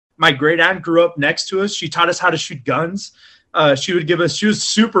my great aunt grew up next to us. She taught us how to shoot guns. She was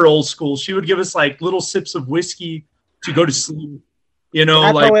super old school. She would give us like little sips of whiskey to go to sleep. You know,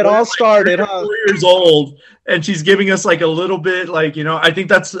 that's like how it all started, 4 years old, and she's giving us like a little bit, like, you know, I think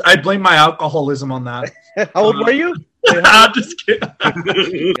I blame my alcoholism on that. How old were you? I'm just kidding.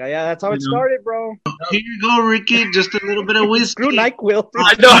 Yeah, that's how it started, bro. Here you go, Ricky. Just a little bit of whiskey. Screw NyQuil.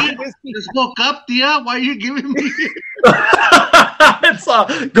 I know. Just woke up, Tia. Why are you giving me? It's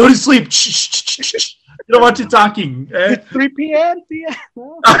go to sleep. You don't want you talking. It's 3 p.m. Tia.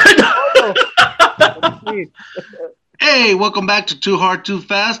 Hey, welcome back to Too Hard, Too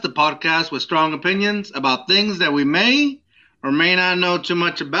Fast, the podcast with strong opinions about things that we may or may not know too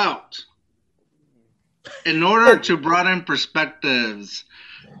much about. In order to broaden perspectives,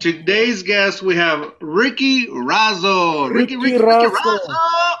 today's guest, we have Ricky Razo. Ricky Razo.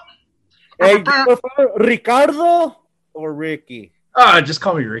 Hey, do you prefer Ricardo or Ricky? Just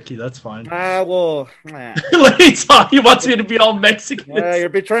call me Ricky. That's fine. Well, he wants me to be all Mexican. You're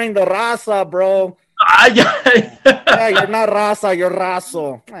betraying the raza, bro. Yeah, you're not raza, you're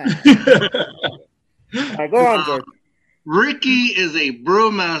razo. Go on, George. Ricky is a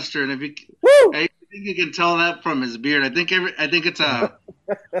brewmaster, and I think you can tell that from his beard. I think it's a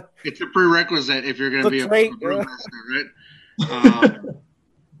prerequisite if you're going to be a brewmaster, right?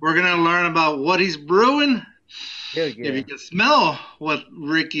 We're going to learn about what he's brewing. If you can smell what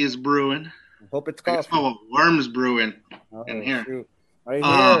Ricky is brewing, I hope it's coffee. I can smell what Worm's brewing in here. Shoot. Right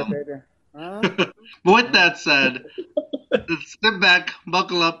here, but with that said, let's step back,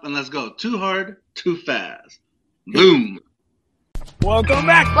 buckle up, and let's go. Too hard, too fast. Boom. Welcome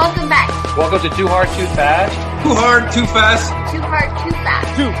back. Welcome back. Welcome to Too Hard, Too Fast. Too hard, too fast. Too hard, too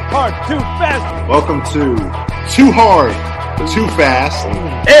fast. Too hard, too fast. Welcome to Too Hard, Too Fast.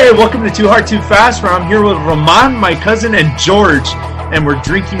 Hey, welcome to Too Hard, Too Fast, where I'm here with Roman, my cousin, and George, and we're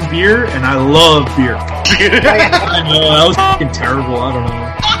drinking beer, and I love beer. I know, that was fucking terrible. I don't know.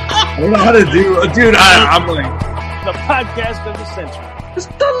 I don't know how to do it. Dude, I'm like... The podcast of the century.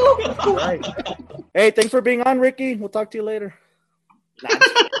 Right. Hey, thanks for being on, Ricky. We'll talk to you later.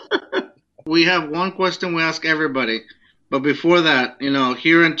 We have one question we ask everybody. But before that,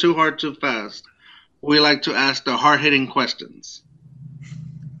 here in Too Hard, Too Fast, we like to ask the hard-hitting questions.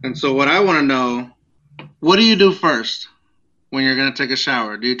 And so what I want to know, what do you do first when you're going to take a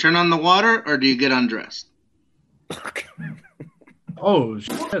shower? Do you turn on the water or do you get undressed? Oh,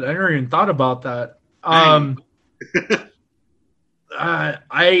 shit. I never even thought about that. I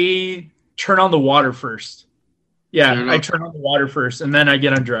turn on the water first. Yeah, I turn on the water first, and then I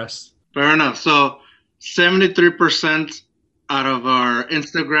get undressed. Fair enough. So 73% out of our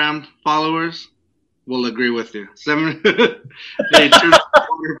Instagram followers will agree with you. They turn on the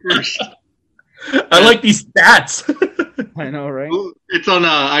water first. I like these stats. I know, right? It's on.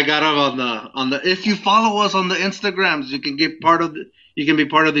 I got them on the. If you follow us on the Instagrams, you can get you can be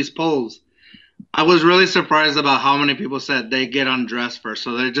part of these polls. I was really surprised about how many people said they get undressed first.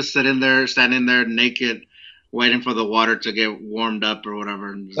 So they're just standing there naked, waiting for the water to get warmed up or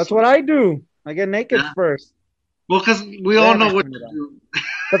whatever. That's what I do. I get naked first. Well, because we all know what to do.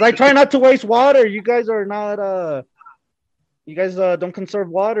 Because I try not to waste water. You guys are not. You guys don't conserve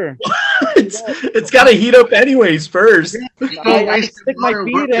water. It's got to heat up anyways first. I stick my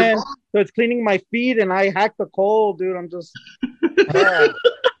feet in, so it's cleaning my feet, and I hack the coal, dude. I'm just.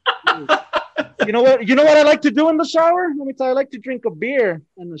 You know what? You know what I like to do in the shower? Let me tell you, I like to drink a beer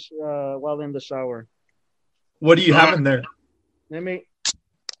while in the shower. What do you have in there?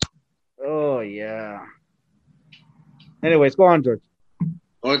 Oh yeah. Anyways, go on, George.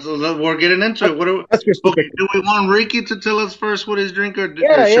 Oh, so we're getting into it. Do we want Ricky to tell us first what he's drinking?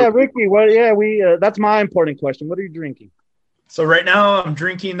 Ricky. Well, we. That's my important question. What are you drinking? So right now I'm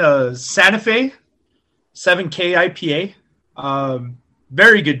drinking a Santa Fe 7K IPA.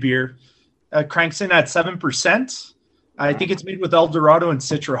 Very good beer. Cranks in at 7%. I think it's made with El Dorado and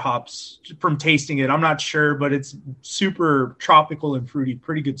Citra hops. From tasting it, I'm not sure, but it's super tropical and fruity.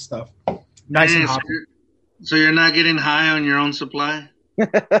 Pretty good stuff. Nice and hoppy. So you're not getting high on your own supply? No,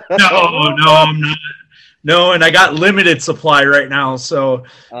 I'm not. No, and I got limited supply right now, so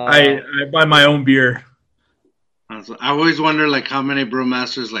I buy my own beer. I always wonder, how many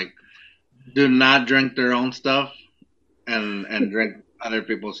brewmasters do not drink their own stuff and drink other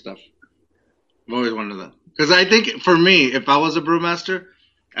people's stuff. I've always wondered that. Because I think, for me, if I was a brewmaster,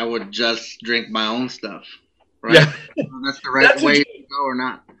 I would just drink my own stuff. Right? Yeah. That's the right way to go or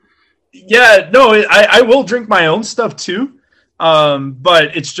not. Yeah, no, I will drink my own stuff too.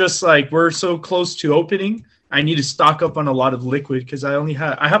 But it's just we're so close to opening. I need to stock up on a lot of liquid because I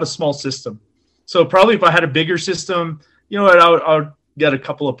have a small system. So probably if I had a bigger system, you know what, I would get a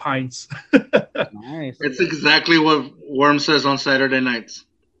couple of pints. Nice. It's exactly what Worm says on Saturday nights.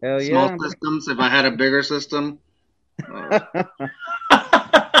 Hell Small yeah. systems. If I had a bigger system,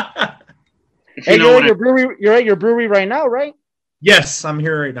 Hey, know what I- you're at your brewery right now, right? Yes, I'm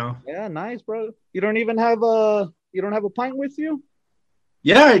here right now. Yeah, nice, bro. You don't have a pint with you?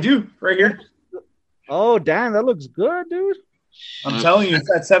 Yeah, I do right here. Oh, damn, that looks good, dude. I'm telling you,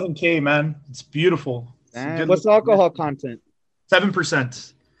 it's at 7K, man. It's beautiful. It's a Damn. good What's the looking- alcohol content?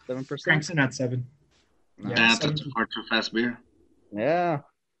 7%. 7%. Cranks in at 7. That's a far too fast beer. Yeah.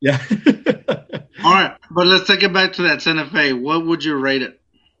 Yeah. All right, but let's take it back to that Santa Fe. What would you rate it?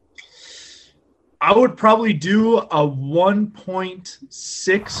 I would probably do a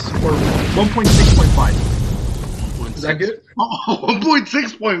 1.6 or 1.6.5. Is that good? Oh,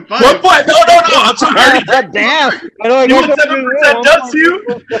 1.6.5. No, I'm sorry. Damn. I know, I You got want 7% does you?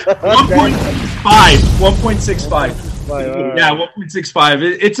 1.65. Yeah, 1.65.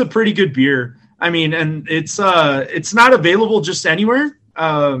 It's a pretty good beer. I mean, and it's not available just anywhere.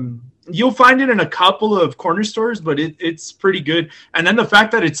 You'll find it in a couple of corner stores, but it's pretty good. And then the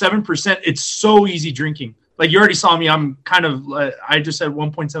fact that it's 7%, it's so easy drinking. Like you already saw me, I'm kind of I just said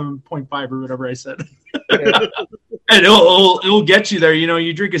 1.7.5 or whatever I said. And it'll get you there. You know,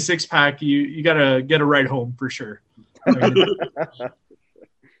 you drink a 6-pack, you gotta get a ride home for sure. All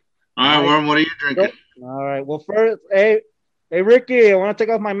right, Worm, what are you drinking? All right. Well, first, hey, Ricky, I want to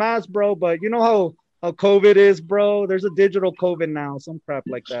take off my mask, bro. But you know how COVID is, bro. There's a digital COVID now, some crap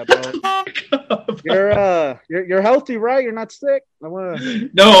like that, bro. You're healthy, right? You're not sick. No,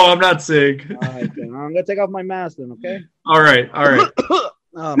 I'm not sick. All right, then. I'm gonna take off my mask then, okay? All right. Oh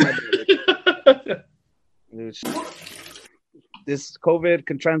my bad. Dude, this COVID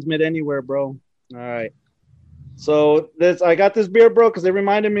can transmit anywhere, bro. All right. So I got this beer, bro, because it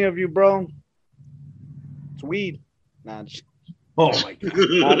reminded me of you, bro. It's weed. Nah, Oh my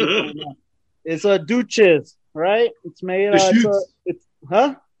god. it's a Duchess, right? It's made. It's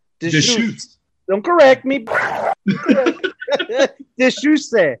huh? Deschutes. Don't correct me.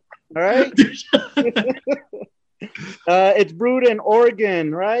 Deschutes. All right. It's brewed in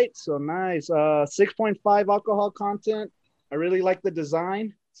Oregon, right? So nice. 6.5 alcohol content. I really like the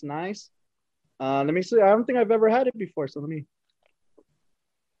design. It's nice. Let me see. I don't think I've ever had it before. So let me.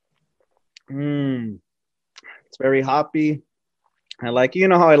 It's very hoppy. I like, you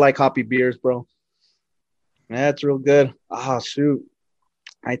know how I like hoppy beers, bro. That's real good. Oh shoot.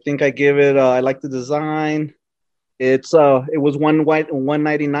 I think I give it. I like the design. It was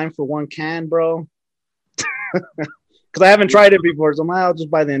 $1.99 for one can, bro. Because I haven't tried it before, so I'll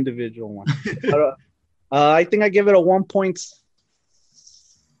just buy the individual one. But, I think I give it a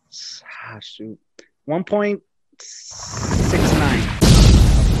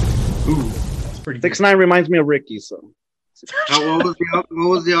 1.69. Ooh, that's pretty good. 6.9 reminds me of Ricky, so. What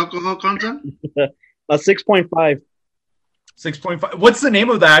was the alcohol content? 6.5. 6.5. What's the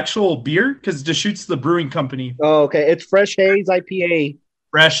name of the actual beer? Because Deschutes the brewing company. Oh, okay. It's Fresh Haze IPA.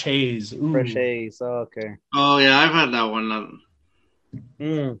 Fresh Haze. Ooh. Fresh Haze. Oh, okay. Oh yeah, I've had that one. I've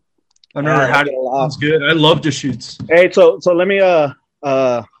never had it. It's good. I love Deschutes. Hey, so let me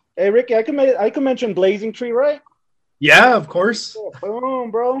hey Ricky, I can mention Blazing Tree, right? Yeah, of course.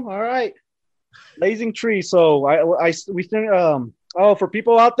 Boom, bro. All right. Blazing Tree. So we think for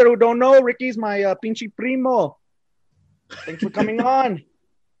people out there who don't know, Ricky's my pinche primo. Thanks for coming on,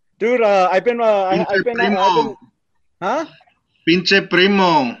 dude. I've been huh? Pinche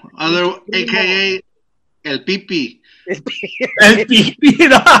primo, AKA El Pipi. El pipi.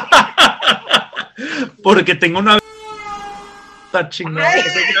 Porque tengo una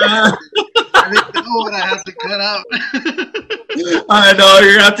chingada. I didn't know what I have to cut out. I know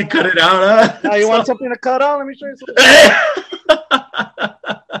you're gonna have to cut it out. Huh? You want something to cut out? Let me show you something.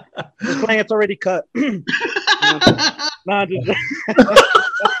 Just playing, it's already cut. Nah, just...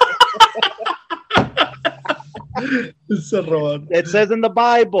 It says in the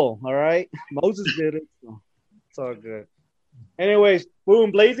Bible, all right? Moses did it. So it's all good. Anyways,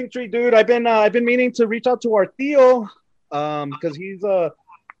 boom, Blazing Tree, dude. I've been meaning to reach out to our Theo, because he's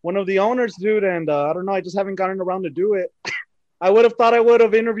one of the owners, dude, and I don't know, I just haven't gotten around to do it. I would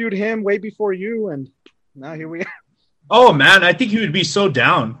have interviewed him way before you, and now here we are. Oh man, I think he would be so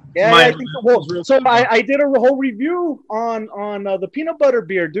down. Yeah, I think so. I did a whole review on the peanut butter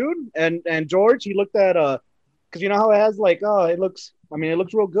beer, dude, and George, he looked at because you know how it has like it looks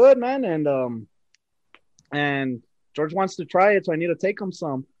real good, man, and George wants to try it, so I need to take him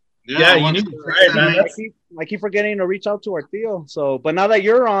some. Yeah, you need to try it, man. I keep forgetting to reach out to our Theo. So, but now that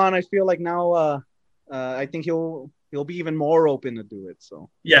you're on, I feel like now I think he'll he'll be even more open to do it. So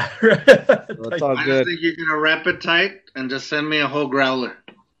Yeah. it's all I good. just think you're gonna wrap it tight and just send me a whole growler.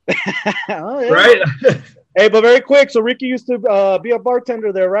 Oh, yeah. Right? Hey, but very quick. So Ricky used to be a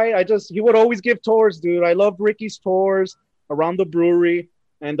bartender there, right? He would always give tours, dude. I loved Ricky's tours around the brewery.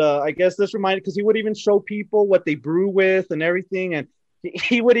 And I guess this reminded, because he would even show people what they brew with and everything. And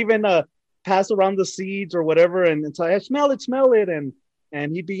he would even pass around the seeds or whatever. And say, smell it.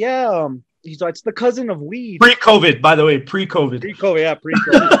 And he'd be, he's like, it's the cousin of weed. Pre-COVID, by the way, pre-COVID. Pre-COVID, yeah,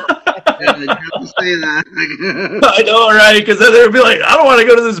 pre-COVID. Yeah, you have to say that. I know, right? Because then they'd be like, I don't want to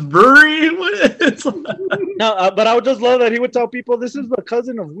go to this brewery. It's like- No, but I would just love that he would tell people this is the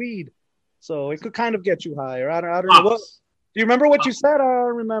cousin of weed. So it could kind of get you high. Or I don't know. What, do you remember what you said? I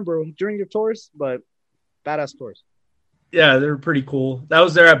don't remember during your tours, but badass tours. Yeah, they were pretty cool. That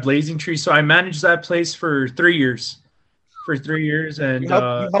was there at Blazing Tree. So I managed that place for 3 years. And You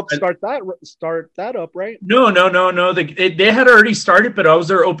helped start that up, right? No. They had already started, but I was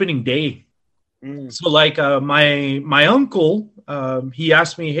their opening day. So like my uncle, he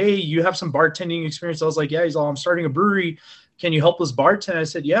asked me, hey, you have some bartending experience? I was like, yeah. He's all, I'm starting a brewery. Can you help us bartend? I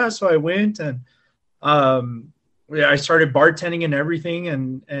said, yeah. So I went and I started bartending and everything.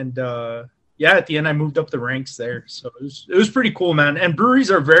 And at the end, I moved up the ranks there. So it was pretty cool, man. And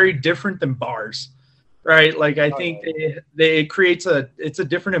breweries are very different than bars. Right, like I think it creates it's a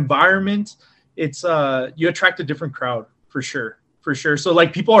different environment. It's you attract a different crowd for sure. So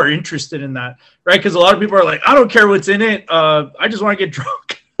like people are interested in that, right? Because a lot of people are like, I don't care what's in it. I just want to get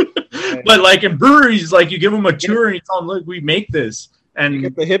drunk. But like in breweries, like you give them a tour and you tell them, look, we make this, and you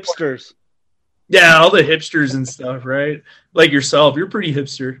get the hipsters. Yeah, all the hipsters and stuff, right? Like yourself, you're pretty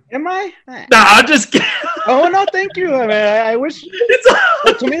hipster. Am I? Nah, I'm just kidding. Oh no, thank you. I mean, I wish.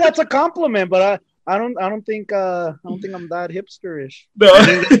 To me, that's a compliment, but I don't think I'm that hipsterish. No.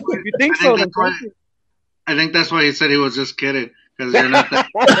 If you think so, then thank you. I think that's why he said he was just kidding, because you're not that.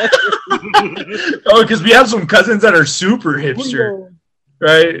 Oh, because we have some cousins that are super hipster,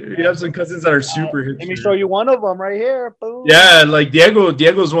 right? We have some cousins that are super hipster. Let me show you one of them right here. Boom. Yeah, like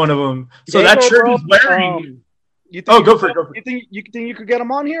Diego's one of them. So Diego, that shirt bro, he's wearing. Go for it. You think you could get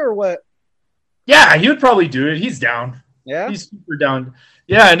him on here or what? Yeah, he would probably do it. He's down. Yeah, he's super down.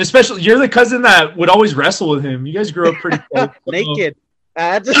 Yeah, and especially you're the cousin that would always wrestle with him. You guys grew up pretty close. Naked.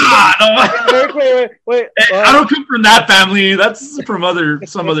 No. Wait. Hey, I don't come from that family. That's from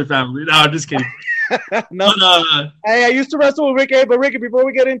some other family. No, I'm just kidding. No. Hey, I used to wrestle with Ricky. But Ricky, before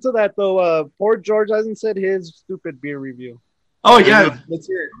we get into that though, poor George hasn't said his stupid beer review. Oh yeah, let's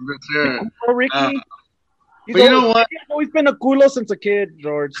hear it. Poor Ricky. But you know what? He's always been a culo since a kid,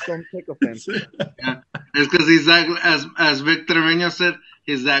 George. Don't take offense. Yeah, it's because he's that, as Victor Trevino said,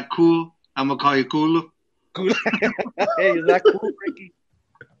 he's that cool. I'm gonna call you culo. Hey, is that cool, Ricky?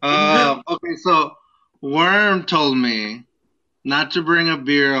 Okay, so Worm told me not to bring a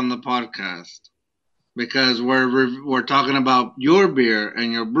beer on the podcast because we're talking about your beer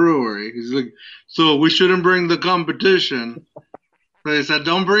and your brewery. He's like, so we shouldn't bring the competition. So he said,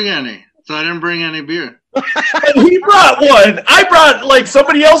 don't bring any. So I didn't bring any beer. He brought one. I brought like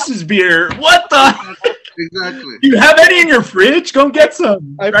somebody else's beer. What the? Exactly. Do you have any in your fridge? Go get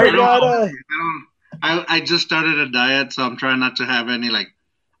some. I forgot. I just started a diet, so I'm trying not to have any like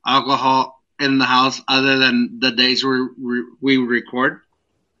alcohol in the house other than the days we record.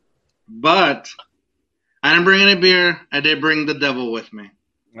 But I didn't bring any beer. I did bring the devil with me.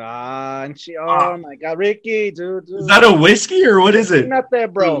 Oh my God, Ricky, dude. Is that a whiskey or what is it? Not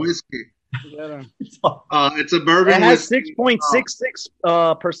that, bro. Whiskey. It's a bourbon. It has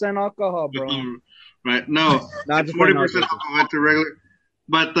 6.66% alcohol, bro. Right? No, not 40% alcohol to regular.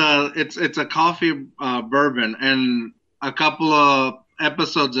 But it's a coffee bourbon, and a couple of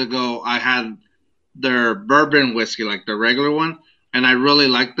episodes ago, I had their bourbon whiskey, like the regular one, and I really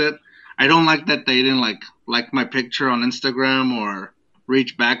liked it. I don't like that they didn't like my picture on Instagram or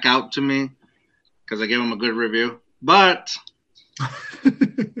reach back out to me because I gave them a good review. But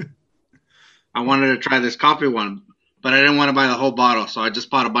I wanted to try this coffee one, but I didn't want to buy the whole bottle, so I just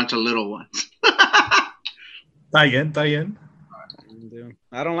bought a bunch of little ones. Está bien.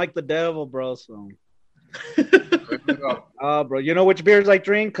 I don't like the devil, bro. So, bro, you know which beers I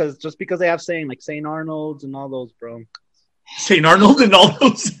drink? Because they have St. Arnold's and all those, bro. St. Arnold and all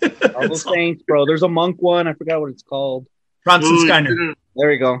those. All those saints, bro. There's a monk one. I forgot what it's called. Franciscaner. There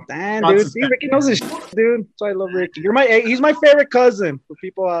we go. Damn, dude. See, Ricky knows his shit, dude. So I love Ricky. He's my favorite cousin for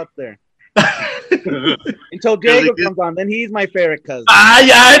people out there. Until Diego comes on, then he's my favorite cousin.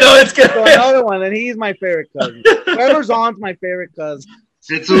 Yeah, I know it's good. So another one, then he's my favorite cousin. Whoever's on's my favorite cousin.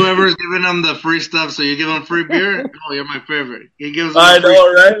 It's whoever's giving them the free stuff. So you give them free beer. Oh, you're my favorite. He gives them I free.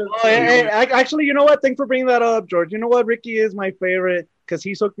 know, right? Oh, hey, actually, you know what? Thanks for bringing that up, George. You know what? Ricky is my favorite because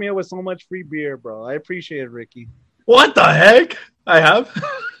he's hooked me up with so much free beer, bro. I appreciate it, Ricky. What the heck? I have.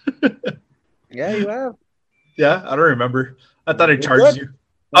 Yeah, you have. Yeah, I don't remember. I thought I You're charged good. you.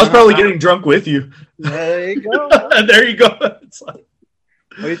 I was probably getting drunk with you. There you go. There you go. It's like,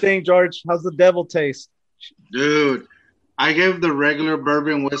 What do you think, George? How's the devil taste? Dude, I gave the regular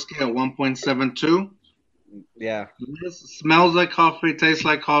bourbon whiskey a 1.72. Yeah. This smells like coffee, tastes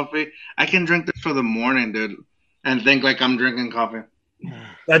like coffee. I can drink this for the morning, dude, and think like I'm drinking coffee.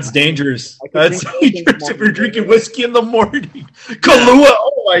 that's dangerous. I could That's drink whiskey in the dangerous if morning. you're drinking whiskey in the morning. Kahlua.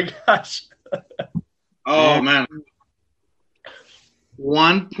 Oh my gosh. Oh man,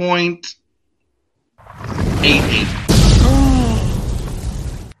 1.88.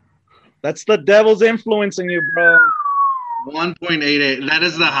 That's the devil's influencing you, bro. 1.88. That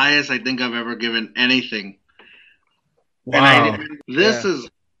is the highest I think I've ever given anything. Wow. This is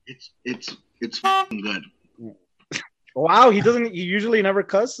it's fucking good. Wow, he usually never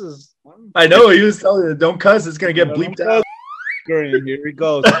cusses. I know. He was telling you, don't cuss. It's going to get bleeped out. Here he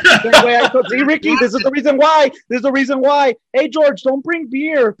goes. See, Ricky, this is the reason why. This is the reason why. Hey, George, don't bring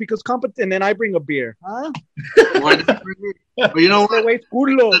beer because and then I bring a beer. Huh? Why did I bring it? But you know what? Wait,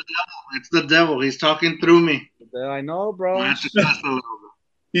 culo. It's the devil. He's talking through me. I know, I bro. have to cuss a little bit.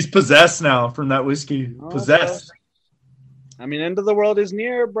 He's possessed now from that whiskey. Oh, Possessed. I mean, end of the world is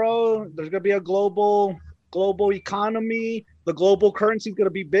near, bro. There's gonna be a global economy. The global currency is gonna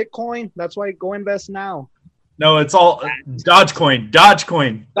be Bitcoin. That's why go invest now. No, it's all Dogecoin.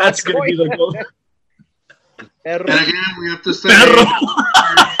 Dogecoin. That's going to be the goal. And again, we have to say,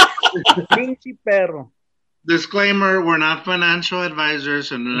 Pinche perro. disclaimer, we're not financial advisors,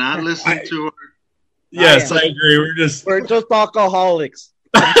 so do not listen to her. Yes, I agree. We're just alcoholics.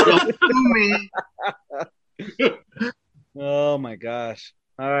 Don't sue me. Oh my gosh!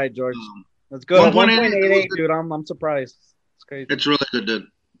 All right, George, let's go. 1.88, dude. I'm surprised. It's crazy. It's really good, dude.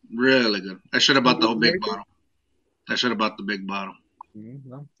 Really good. I should have bought the whole big bottle. I should have bought the big bottle.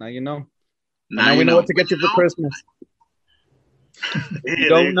 Well, now you know. Now we you know know what to get you for Christmas. If you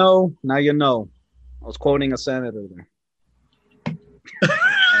don't know, now you know. I was quoting a senator there.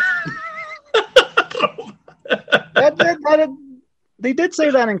 They did say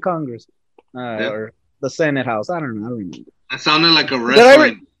that in Congress. Or the Senate House. I don't remember. That sounded like a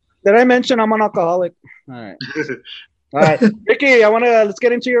wrestling. Did I mention I'm an alcoholic? All right. All right. Ricky, let's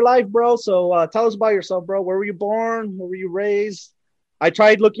get into your life, bro. So tell us about yourself, bro. Where were you born? Where were you raised? I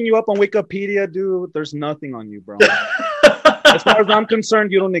tried looking you up on Wikipedia, dude. There's nothing on you, bro. As far as I'm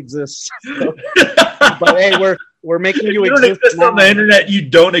concerned, you don't exist. So. But hey, we're making you exist. You don't exist on the internet. You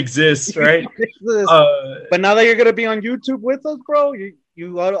don't exist, right? But now that you're gonna be on YouTube with us, bro, you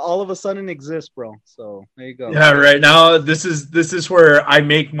all of a sudden exist, bro. So there you go. Yeah, right now this is where I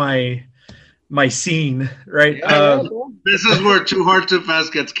make my scene, right? Yeah, This is where Too Hard Too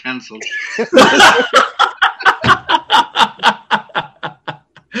Fast gets canceled.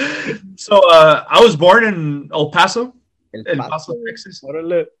 So I was born in El Paso, Texas.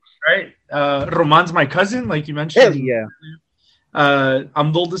 Right? Roman's my cousin, like you mentioned. Hell yeah.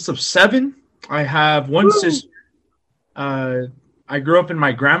 I'm the oldest of 7. I have one sister. I grew up in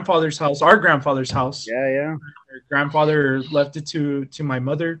my grandfather's house, our grandfather's house. Yeah. Our grandfather left it to my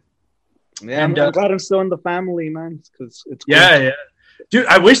mother. Yeah, I'm glad I'm still in the family, man. Because it's cool. Yeah. Dude,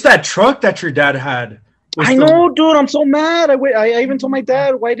 I wish that truck that your dad had. I know, dude. I'm so mad. I even told my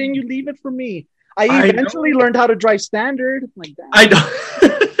dad, why didn't you leave it for me? I eventually learned how to drive standard. Like that. I know.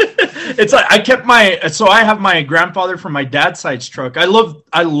 It's like I have my grandfather from my dad's side's truck. I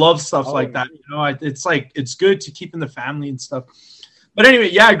love stuff like that. You know, it's like it's good to keep in the family and stuff. But anyway,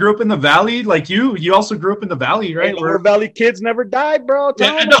 yeah, I grew up in the valley, like you. You also grew up in the valley, right? Lower Valley kids never died, bro.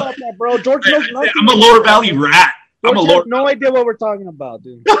 Tell me about that, bro. George knows nothing. I'm a Lower Valley rat. George has no idea what we're talking about,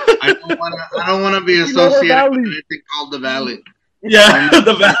 dude. I don't want to be associated with anything called the Valley. Yeah,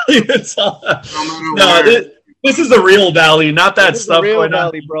 the valley itself. This is the real valley, not that stuff. The real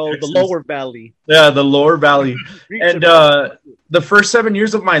valley, bro. The Lower Valley. Yeah, the Lower Valley. And the first 7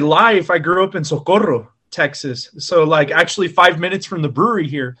 years of my life, I grew up in Socorro, Texas. So, like, actually 5 minutes from the brewery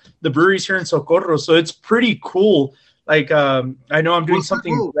here. The brewery's here in Socorro, so it's pretty cool. Like, I know I'm doing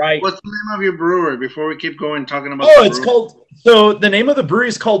something right. What's the name of your brewery before we keep going talking about? Oh, it's called. So the name of the brewery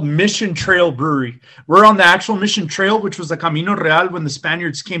is called Mission Trail Brewery. We're on the actual Mission Trail, which was the Camino Real when the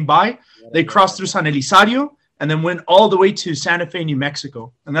Spaniards came by. They crossed through San Elizario and then went all the way to Santa Fe, New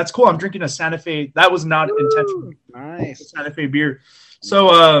Mexico. And that's cool. I'm drinking a Santa Fe. That was not intentional. Nice. Santa Fe beer.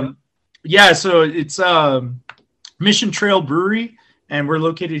 So, so it's Mission Trail Brewery. and we're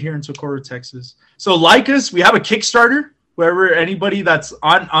located here in Socorro, Texas. So like us, we have a Kickstarter. Wherever anybody that's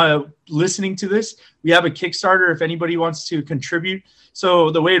on listening to this, we have a Kickstarter if anybody wants to contribute.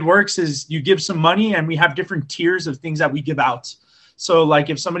 So the way it works is you give some money, and we have different tiers of things that we give out. So like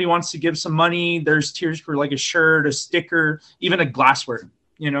if somebody wants to give some money, there's tiers for like a shirt, a sticker, even a glassware,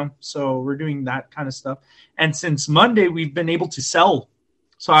 So we're doing that kind of stuff. And since Monday, we've been able to sell.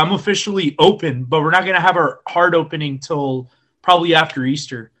 So I'm officially open, but we're not going to have our hard opening till probably after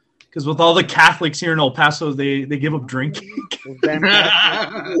Easter. Because with all the Catholics here in El Paso, they give up drinking. They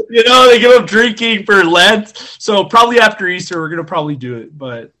give up drinking for Lent. So probably after Easter, we're going to probably do it.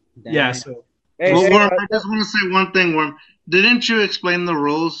 But yeah, so. Hey, Worm, I just want to say one thing, Worm. Didn't you explain the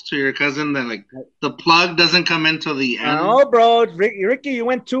rules to your cousin that like the plug doesn't come into the end? No, bro, Ricky, you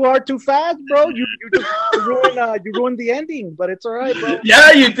went too hard, too fast, bro. You ruined the ending, but it's all right, bro.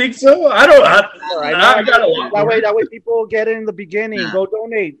 Yeah, you think so? I don't. I got a lot. That way, people get it in the beginning. Yeah. Go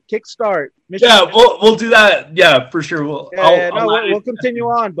donate, kickstart. We'll do that. Yeah, for sure. We'll continue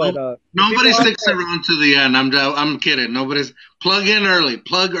on, but nobody sticks around to the end. I'm kidding. Nobody's plug in early.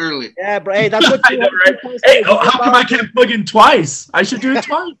 Plug early. Yeah, bro. Hey, that's what I know, right? Hey, how come I can't plug in twice? I should do it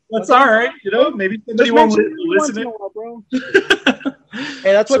twice. That's all right. Maybe somebody won't listen to it, bro.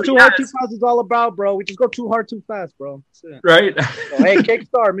 Hey, that's what Too Hard, Too Fast is all about, bro. We just go too hard, too fast, bro. Right. So, hey,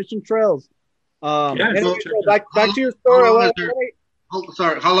 Kickstart, Mission Trails. Anyway, back to your story.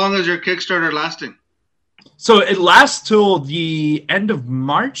 Sorry, how long is your Kickstarter lasting? So it lasts till the end of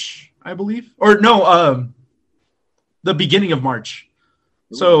March, I believe, or no, the beginning of March.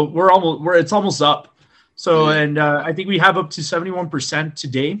 So it's almost up. So and I think we have up to 71%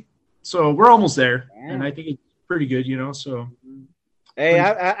 today. So we're almost there, and I think it's pretty good, So. Hey,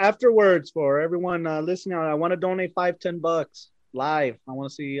 afterwards, for everyone listening, I want to donate $5-10 live. I want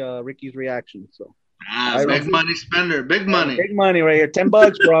to see Ricky's reaction. So. Big money spender, big money right here. $10,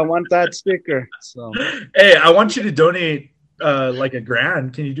 bro. I want that sticker. So, hey, I want you to donate like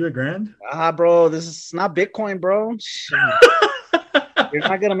 $1,000. Can you do $1,000? Bro, this is not Bitcoin, bro. You're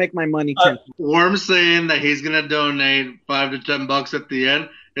not gonna make my money. Worm saying that he's gonna donate $5 to $10 at the end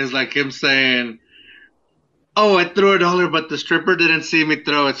is like him saying, "Oh, I threw $1, but the stripper didn't see me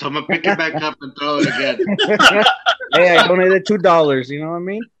throw it, so I'm gonna pick it back up and throw it again." Hey, I donated $2. You know what I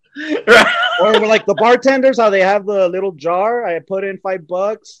mean? Right. Or like the bartenders, how they have the little jar. I put in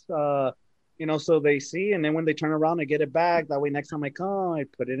 $5, so they see, and then when they turn around, I get it back. That way, next time I come, I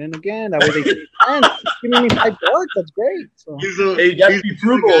put it in again. That way, they see, man, giving me $5. That's great. So. Hey, you gotta be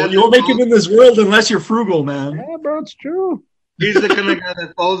frugal. You won't make it in this world unless you're frugal, man. Yeah, bro, it's true. He's the kind of guy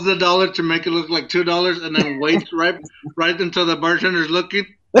that folds the $1 to make it look like $2, and then waits right until the bartender's looking.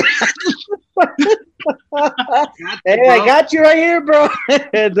 Hey, I got you right here, bro.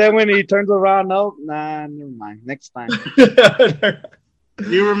 And then when he turns around, never mind. Next time.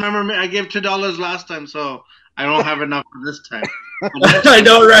 You remember me? I gave $2 last time, so I don't have enough for this time. I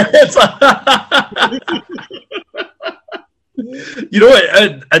know, right? You know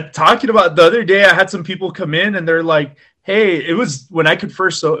what? Talking about the other day, I had some people come in and they're like, "Hey, it was when I could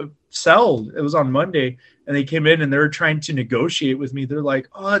first sell. It was on Monday." And they came in and they were trying to negotiate with me. They're like,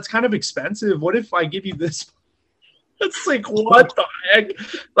 "Oh, it's kind of expensive. What if I give you this?" It's like, what the heck?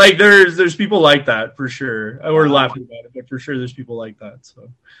 Like, there's people like that for sure. We're laughing about it, but for sure, there's people like that. So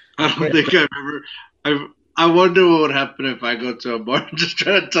I don't think I've ever. I wonder what would happen if I go to a bar and just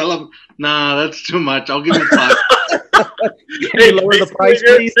try to tell them, "Nah, that's too much. I'll give you $5." Hey, lower the price,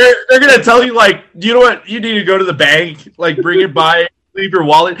 please. They're gonna tell you, like, you know what? You need to go to the bank, like, bring it by. Leave your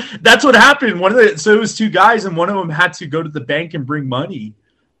wallet. That's what happened. So it was two guys, and one of them had to go to the bank and bring money.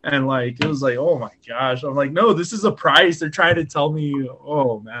 And like it was like, oh my gosh. I'm like, no, this is a price. They're trying to tell me,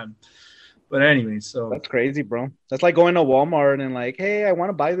 oh man. But anyway, so that's crazy, bro. That's like going to Walmart and like, hey, I want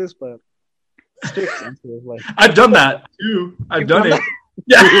to buy this, but it's too expensive. Like, I've done that too. I've done it.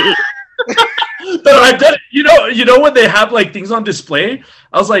 Yeah. But I've done it. You know when they have like things on display?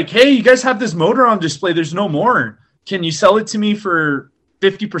 I was like, hey, you guys have this motor on display. There's no more. Can you sell it to me for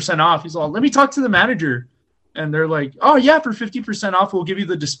 50% off? He's all, let me talk to the manager. And they're like, oh, yeah, for 50% off, we'll give you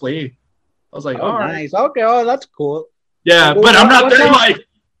the display. I was like, oh, nice. Right. Okay. Oh, that's cool. Yeah, but I'm not there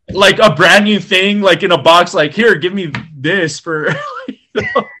like a brand new thing, like in a box, like, here, give me this for.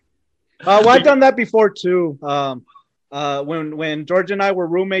 Well, I've done that before, too. When George and I were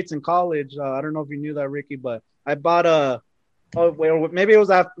roommates in college, I don't know if you knew that, Ricky, but I bought maybe it was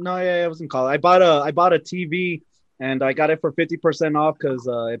after. No, yeah, it was in college. I bought a TV. And I got it for 50% off because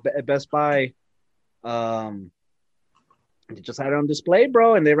at Best Buy, They just had it on display,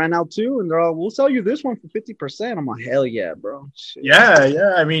 bro, and they ran out too. And they're all, "We'll sell you this one for 50%." I'm like, "Hell yeah, bro!" Shit.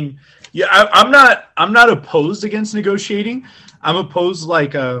 Yeah. I mean, yeah, I'm not opposed against negotiating. I'm opposed,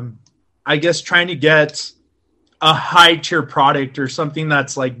 like, I guess trying to get a high tier product or something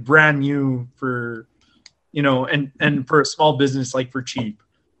that's like brand new for, and for a small business, like for cheap,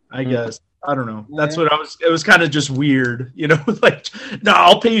 I guess. I don't know. That's what it was kind of just weird, like, no,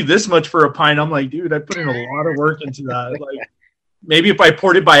 I'll pay you this much for a pint. I'm like, dude, I put in a lot of work into that. Like, maybe if I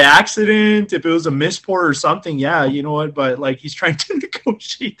poured it by accident, if it was a mispour or something, yeah, you know what? But like, he's trying to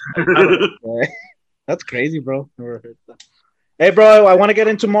negotiate. That's crazy, bro. Hey, bro, I want to get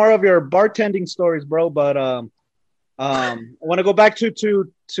into more of your bartending stories, bro. But I want to go back to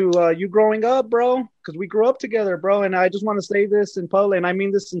you growing up, bro, because we grew up together, bro. And I just want to say this in public, and I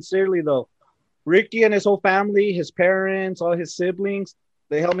mean this sincerely, though. Ricky and his whole family, his parents, all his siblings,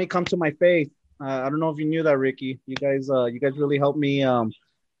 they helped me come to my faith. I don't know if you knew that, Ricky. You guys really helped me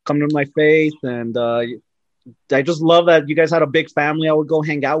come to my faith, and I just love that you guys had a big family. I would go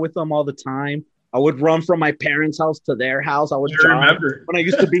hang out with them all the time. I would run from my parents' house to their house. I would jog when I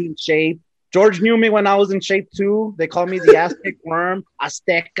used to be in shape. George knew me when I was in shape too. They called me the Aztec worm,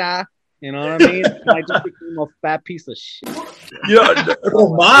 Azteca. You know what I mean? And I just became a fat piece of shit. Yeah,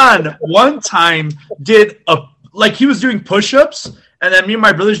 Roman one time he was doing push-ups, and then me and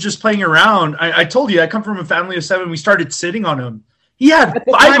my brothers just playing around. I told you I come from a family of 7. We started sitting on him. He had At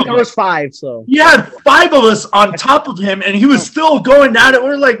the time, I was 5, so he had 5 of us on top of him, and he was still going at it.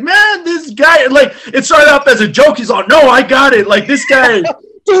 We're like, man, this guy, like, it started off as a joke. He's all, no, I got it. Like, this guy.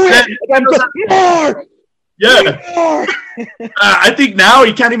 Do it. More. Yeah. I think now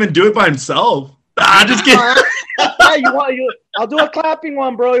he can't even do it by himself. Just kidding. I'll do a clapping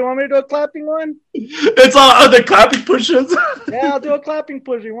one, bro. You want me to do a clapping one? It's all the clapping push-ups. Yeah, I'll do a clapping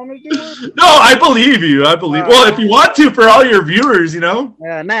push. You want me to do one? No, I believe you. Well, if you want to, for all your viewers,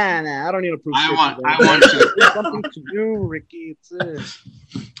 Yeah, nah. I don't need to prove. I want to. There's something to do, Ricky.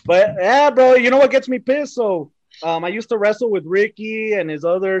 But yeah, bro. You know what gets me pissed? So, I used to wrestle with Ricky and his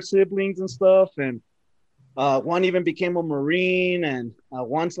other siblings and stuff, and one even became a Marine, and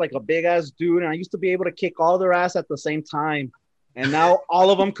one's like a big ass dude, and I used to be able to kick all their ass at the same time, and now all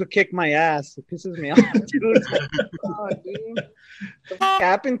of them could kick my ass. It pisses me off, dude. Dude. What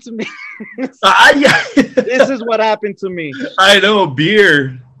happened to me? This is what happened to me. I know,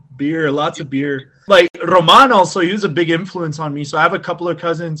 beer, lots of beer. Like Roman also, he was a big influence on me. So I have a couple of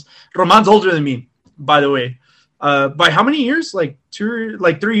cousins. Roman's older than me, by the way. By how many years? Like 3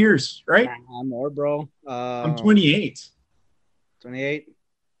 years, right? I'm more, bro. I'm 28. 28.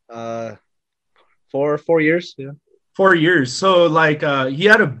 4 years. Yeah. 4 years. So like he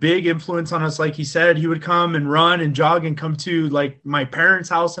had a big influence on us. Like he said, he would come and run and jog and come to like my parents'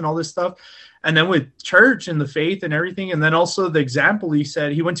 house and all this stuff. And then with church and the faith and everything. And then also the example, he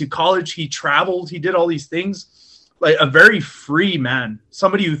said he went to college, he traveled, he did all these things. Like a very free man,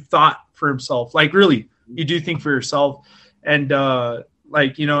 somebody who thought for himself. Like really, you do think for yourself. And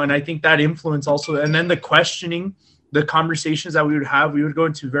and I think that influence also. And then the questioning, the conversations that we would go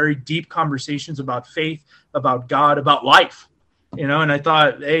into very deep conversations about faith, about God, about life, and I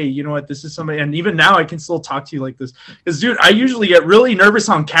thought, hey, you know what, this is somebody, and even now I can still talk to you like this. Because dude, I usually get really nervous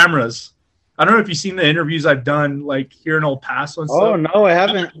on cameras. I don't know if you've seen the interviews I've done like here in El Paso and stuff. Oh no, I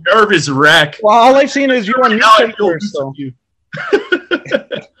haven't. Nervous wreck. Well, all I've seen is you on newspaper, so.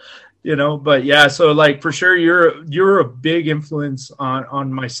 But yeah, so like for sure you're a big influence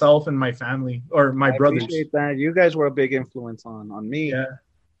on myself and my family, or my brothers. I appreciate that. You guys were a big influence on me. Yeah.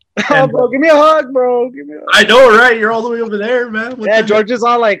 Oh, bro, give me a hug, bro. Give me a hug. I know, right? You're all the way over there, man. Yeah, George is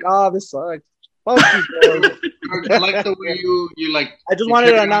all like, oh, this sucks. Fuck you, bro. I like the way you like. I just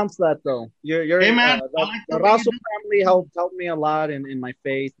wanted to announce that, though. You're hey, man. The Raso family helped me a lot in my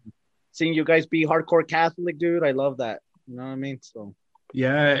faith. Seeing you guys be hardcore Catholic, dude, I love that. You know what I mean? So.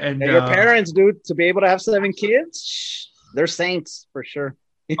 Yeah, and your parents, dude, to be able to have 7 kids, they're saints for sure.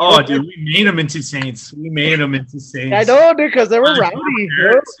 Oh, dude, we made them into saints. I know, dude, because they were rowdy.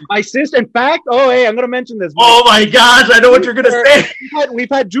 My sister, in fact, I'm gonna mention this. Oh my gosh, I know what you're gonna say. We've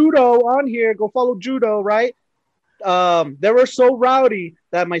had Judo on here. Go follow Judo, right? They were so rowdy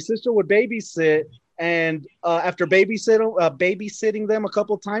that my sister would babysit, and after babysitting them a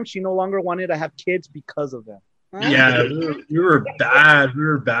couple of times, she no longer wanted to have kids because of them. Yeah, we were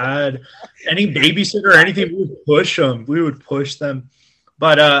bad. Any babysitter or anything, we would push them.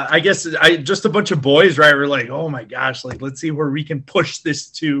 But I guess just a bunch of boys, right? We're like, oh my gosh, like let's see where we can push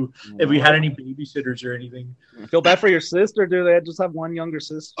this to if we had any babysitters or anything. I feel bad for your sister, dude. They just have one younger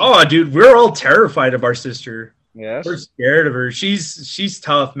sister. Oh, dude, we're all terrified of our sister. Yeah, we're scared of her. She's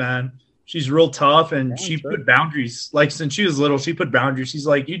tough, man. She's real tough, and Yeah, she sure. put boundaries. Like since she was little, she put boundaries. She's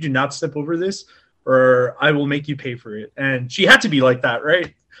like, you do not step over this, or I will make you pay for it. And she had to be like that,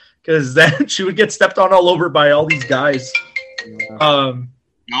 right? Because then she would get stepped on all over by all these guys. Yeah.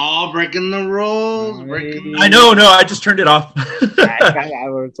 Oh, breaking the rules. Breaking I know, no, I just turned it off.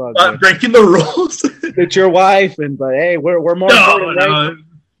 It's all good. Breaking the rules. It's your wife, but hey, we're more important, right? no,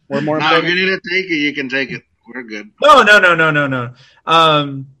 We're more Now, if you important. need to take it, you can take it. We're good. no.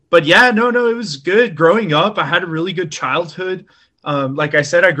 But yeah, no, it was good growing up. I had a really good childhood. Like I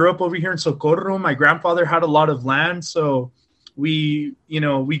said, I grew up over here in Socorro. My grandfather had a lot of land, so we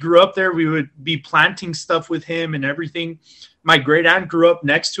grew up there. We would be planting stuff with him and everything. My great aunt grew up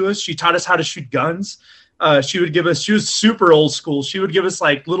next to us. She taught us how to shoot guns. She was super old school. She would give us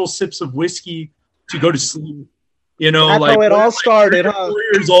like little sips of whiskey to go to sleep. That's like how it all like started, 3 or huh? 4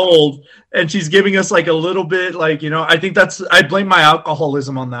 years old, and she's giving us like a little bit, like I think I blame my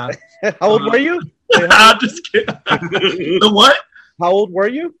alcoholism on that. How old were you? I'm just kidding. The what? How old were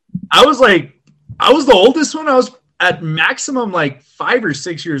you? I was the oldest one. I was at maximum like 5 or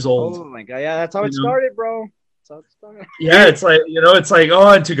 6 years old. Oh my god, yeah, that's how it You know? started, bro. That's how it started. Yeah, it's like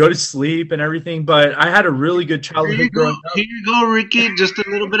oh, and to go to sleep and everything. But I had a really good Here childhood you go, growing up. here you go, Ricky. Just a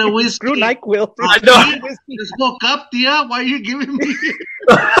little bit of whiskey. Screw NyQuil. I know. Just woke up, Tia. Why are you giving me?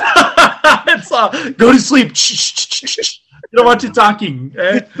 It's go to sleep. You don't want you talking.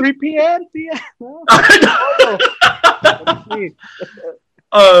 It's 3 p.m. Yeah.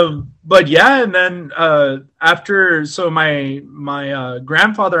 But yeah, and then after, so my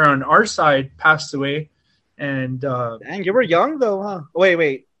grandfather on our side passed away, and Dang, you were young though, huh?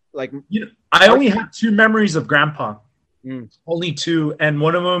 Wait. Like, I only had 2 memories of Grandpa, Mm. only 2, and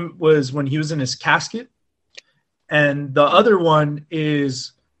one of them was when he was in his casket, and the other one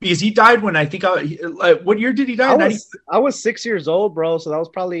is because he died when I think what year did he die? I was 6 years old, bro. So that was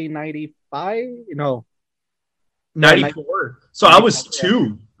probably 95. 94. So I was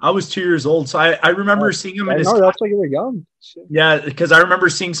 2. I was 2 years old. So I remember seeing him in his. No, that's why you were young. Shit. Yeah, because I remember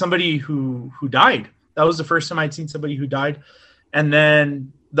seeing somebody who died. That was the first time I'd seen somebody who died. And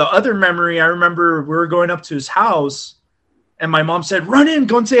then the other memory, I remember we were going up to his house, and my mom said, "Run in,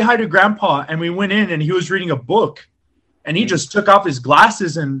 go and say hi to Grandpa." And we went in, and he was reading a book, and he just took off his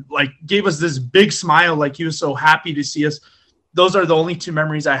glasses and like gave us this big smile, like he was so happy to see us. Those are the only 2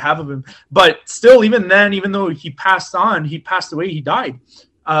 memories I have of him. But still, even then, even though he passed away, he died.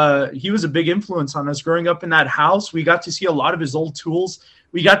 He was a big influence on us growing up in that house. We got to see a lot of his old tools.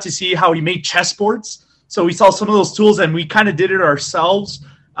 We got to see how he made chessboards. So we saw some of those tools, and we kind of did it ourselves.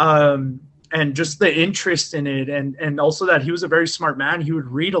 And just the interest in it, and also that he was a very smart man. He would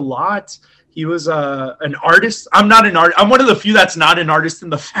read a lot. He was an artist. I'm not an artist. I'm one of the few that's not an artist in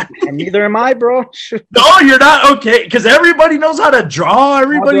the family. And neither am I, bro. No, you're not. Okay, because everybody knows how to draw.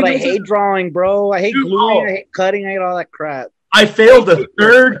 Everybody. I hate drawing, bro. I hate Dude, gluing. I hate cutting. I hate all that crap. I failed a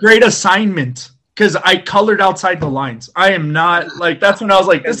 3rd grade assignment because I colored outside the lines. I am not like. That's when I was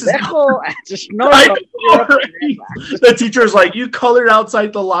like, "This is." Just no. I know, right? The teacher's like, "You colored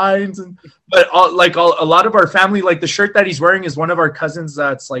outside the lines," but a lot of our family, like the shirt that he's wearing is one of our cousins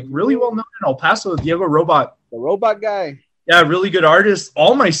that's like really well known in El Paso, Diego Robot. The robot guy. Yeah, really good artist.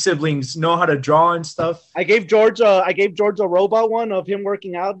 All my siblings know how to draw and stuff. I gave George a robot one of him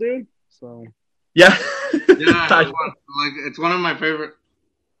working out, dude. So Yeah, Yeah, it's one of my favorite.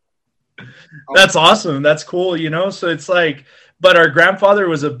 That's awesome. That's cool. So it's like, but our grandfather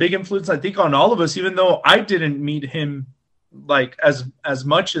was a big influence, I think, on all of us, even though I didn't meet him like as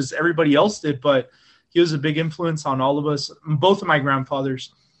much as everybody else did, but he was a big influence on all of us, both of my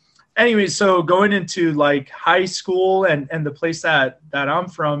grandfathers. Anyway, so going into like high school and the place that I'm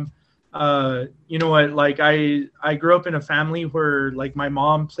from, you know what, like I grew up in a family where like my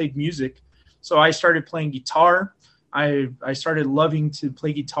mom played music. So I started playing guitar. I started loving to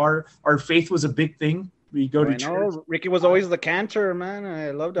play guitar. Our faith was a big thing. We go to church. Ricky was always the cantor, man.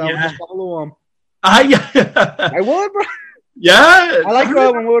 I loved it. I would just follow him. I would, bro. Yeah. I like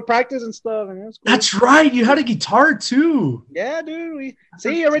when we would practice and stuff. And cool. That's right. You had a guitar too. Yeah, dude.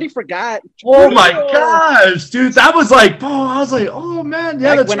 See, I already forgot. Oh my gosh, dude. That was like, I was like, oh man. Yeah,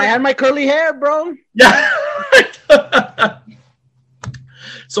 like that's when right. I had my curly hair, bro. Yeah.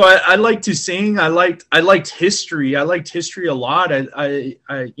 So I like to sing. I liked history. I liked history a lot. I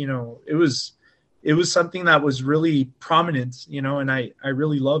it was something that was really prominent, and I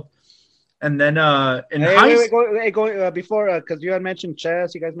really loved. And then before, because you had mentioned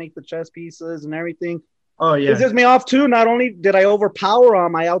chess, you guys make the chess pieces and everything. Oh yeah, this is me off too. Not only did I overpower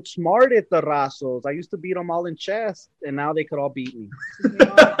them, I outsmarted the Razos. I used to beat them all in chess, and now they could all beat me.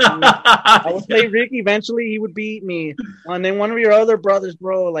 I would play Ricky. Eventually, he would beat me. And then one of your other brothers,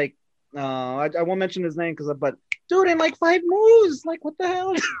 bro, like I won't mention his name but dude, in like 5 moves, like what the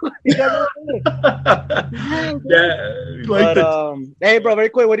hell? You guys hey, bro, very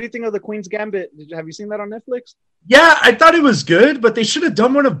quick. What do you think of the Queen's Gambit? Have you seen that on Netflix? Yeah, I thought it was good, but they should have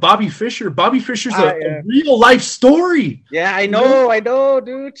done one of Bobby Fischer. Bobby Fischer's a real life story. Yeah, I know,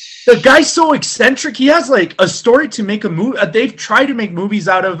 dude. The guy's so eccentric. He has like a story to make a movie. They've tried to make movies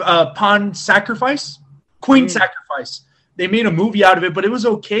out of Pawn Sacrifice, Queen Sacrifice. They made a movie out of it, but it was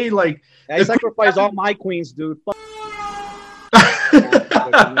okay. Like I sacrifice all my queens, dude. But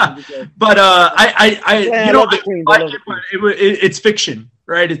it's fiction,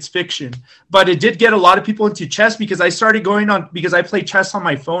 right? It's fiction, but it did get a lot of people into chess because I started going on because I play chess on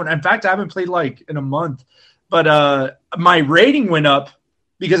my phone. In fact, I haven't played like in a month, but my rating went up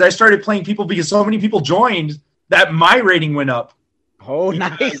because I started playing people because so many people joined that my rating went up. Oh,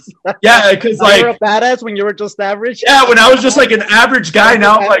 nice. Yeah, because like you were a badass when you were just average. Yeah, when I was just like an average guy,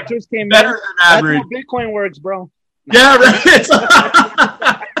 now I'm like better than average. That's how Bitcoin works, bro. Yeah, right.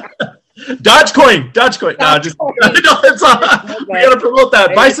 Dogecoin. No, just we gotta promote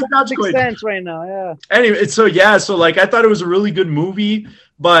that. Buy some Dogecoin. Sense right now, yeah. Anyway, so like I thought it was a really good movie,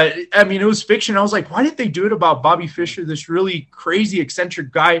 but I mean it was fiction. I was like, why didn't they do it about Bobby Fischer, this really crazy,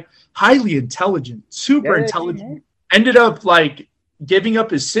 eccentric guy, highly intelligent, super intelligent, ended up like giving up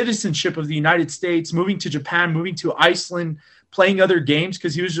his citizenship of the United States, moving to Japan, moving to Iceland, playing other games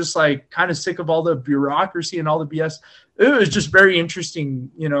because he was just like kind of sick of all the bureaucracy and all the BS. It was just very interesting,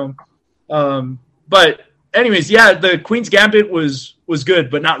 you know. But anyways, yeah, the Queen's Gambit was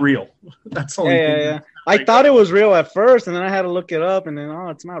good, but not real. That's the only thing. Yeah. I thought it was real at first, and then I had to look it up, and then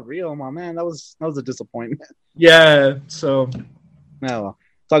it's not real, my man. That was a disappointment. Yeah. So. No,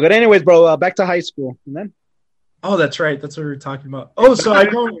 it's all good. Anyways, bro, back to high school, and then. Oh, that's right. That's what we were talking about. Oh, so I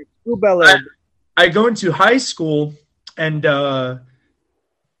go into high school, and I'm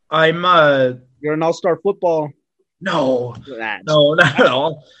you're an all-star football. No, not at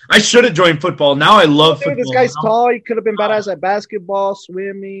all. I should have joined football. Now I love football. This guy's tall. He could have been badass at basketball,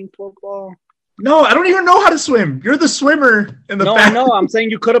 swimming, football. No, I don't even know how to swim. You're the swimmer in the back. No, I'm saying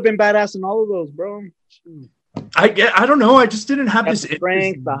you could have been badass in all of those, bro. I don't know. I just didn't have this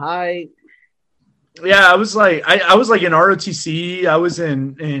strength, the height. Yeah, I was like in ROTC. I was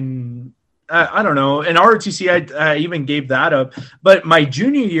in I don't know. In ROTC, I even gave that up. But my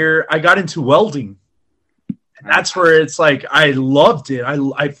junior year, I got into welding. And that's where it's like I loved it.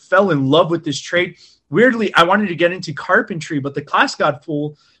 I fell in love with this trade. Weirdly, I wanted to get into carpentry, but the class got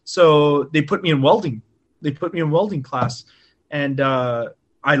full, so they put me in welding. They put me in welding class, and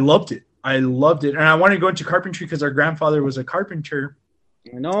I loved it. And I wanted to go into carpentry because our grandfather was a carpenter.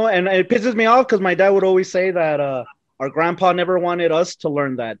 You know, and it pisses me off because my dad would always say that our grandpa never wanted us to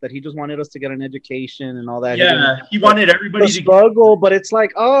learn that he just wanted us to get an education and all that. Yeah, he wanted everybody to struggle, but it's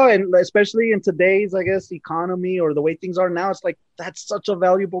like, and especially in today's, I guess, economy or the way things are now, it's like that's such a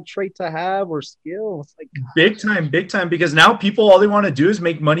valuable trait to have or skill. It's like big time, because now people all they want to do is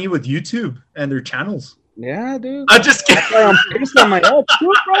make money with YouTube and their channels. Yeah, dude. I'm just kidding. That's why I'm pissed on my bro.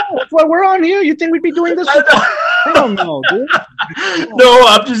 That's why we're on here. You think we'd be doing this? I don't know, dude. No,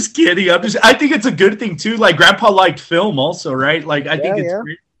 I'm just kidding. I think it's a good thing too. Like Grandpa liked film also, right? Like I think it's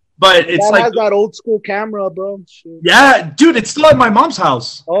great. But it's like has that old school camera, bro. Shoot. Yeah, dude, it's still at my mom's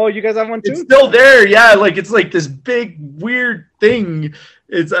house. Oh, you guys have one too? It's still there. Yeah, like it's like this big weird thing.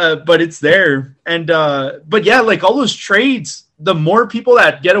 It's but it's there. And but yeah, like all those trades, the more people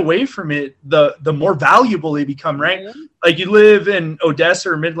that get away from it, the more valuable they become, right? Yeah. Like you live in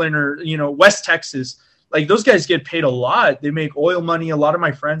Odessa or Midland or West Texas, like those guys get paid a lot. They make oil money. A lot of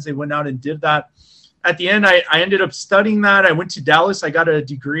my friends, they went out and did that. At the end, I ended up studying that. I went to Dallas. I got a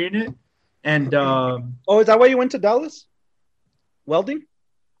degree in it. And is that why you went to Dallas? Welding?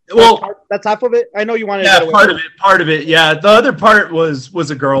 Well, that's half of it. I know you wanted. Yeah, part of it. Yeah, the other part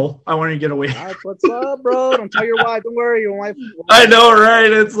was a girl. I wanted to get away. That's what's up, bro. Don't tell your wife. Don't worry, your wife. I know,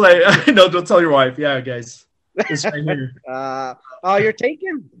 right? It's like I know. Don't tell your wife. Yeah, guys. It's right here. You're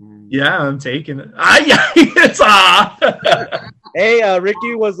taking? Yeah, I'm taking it. Yeah, it's Hey,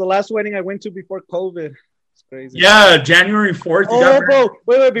 Ricky was the last wedding I went to before COVID. It's crazy. Yeah, January 4th. Bro.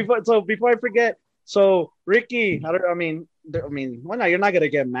 Wait. Before I forget. So Ricky, I mean, well, no, you're not gonna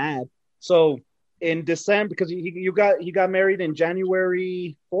get mad. So in December, because he got married in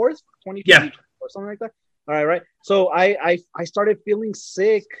January 4th, 2020, or something like that. All right. So I started feeling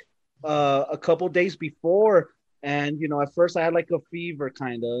sick a couple days before, and at first I had like a fever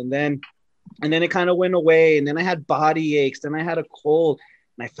kind of, and then it kind of went away, and then I had body aches, then I had a cold,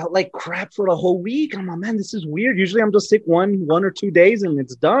 and I felt like crap for the whole week. I'm like, man, this is weird. Usually I'm just sick one or 2 days and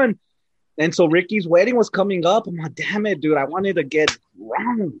it's done. And so Ricky's wedding was coming up. I'm like, damn it, dude. I wanted to get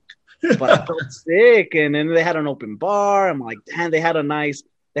drunk, but I felt sick. And then they had an open bar. I'm like, damn, they had a nice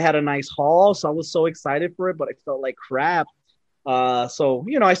haul. So I was so excited for it, but I felt like crap. So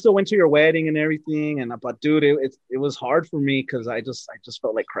I still went to your wedding and everything, but dude, it was hard for me because I just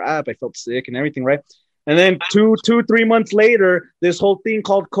felt like crap. I felt sick and everything, right? And then 3 months later, this whole thing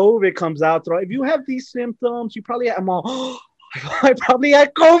called COVID comes out. So if you have these symptoms, you probably I'm all, I probably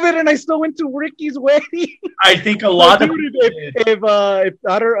had COVID, and I still went to Ricky's wedding. I think a lot of you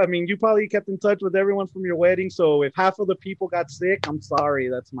probably kept in touch with everyone from your wedding. So if half of the people got sick, I'm sorry.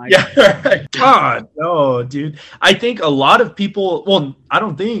 That's my God, no, dude. I think a lot of people. Well, I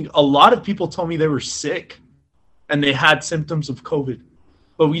don't think a lot of people told me they were sick, and they had symptoms of COVID,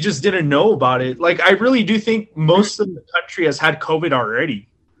 but we just didn't know about it. Like, I really do think most of the country has had COVID already,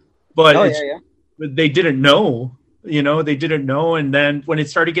 but but they didn't know. They didn't know. And then when it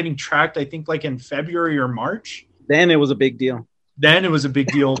started getting tracked, I think like in February or March. Then it was a big deal.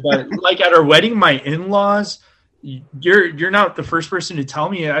 But like at our wedding, my in-laws, you're not the first person to tell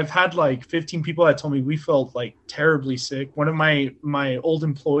me. I've had like 15 people that told me we felt like terribly sick. One of my old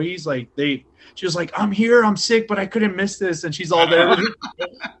employees, she was like, I'm here, I'm sick, but I couldn't miss this. And she's all there.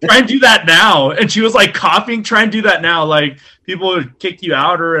 Try and do that now. And she was like coughing, try and do that now. Like, people would kick you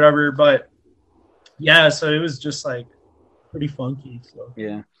out or whatever. But yeah, so it was just like pretty funky. So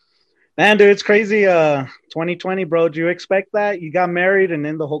yeah, man, dude, it's crazy. 2020, bro. Do you expect that? You got married and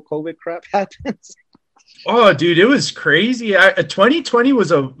then the whole COVID crap happens. Oh, dude, it was crazy. 2020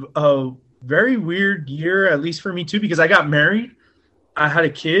 was a very weird year, at least for me too, because I got married, I had a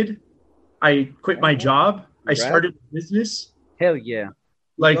kid, I quit my job, I started a business. Hell yeah!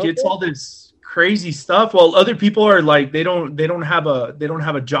 Like, it's all this crazy stuff. Well, other people are like, they don't have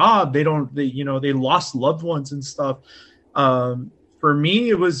a job. They lost loved ones and stuff. For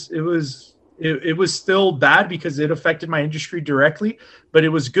me, it was still bad because it affected my industry directly, but it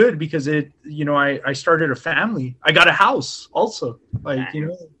was good because I started a family. I got a house also. Like,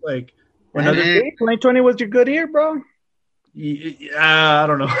 when 2020 was your good year, bro. I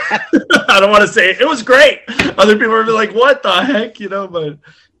don't know. I don't want to say it was great. Other people are like, what the heck, but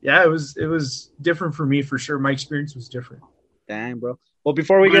yeah, it was different for me for sure. My experience was different. Dang, bro. Well,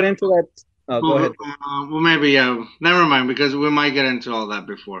 before we get into that, go ahead. Maybe, never mind, because we might get into all that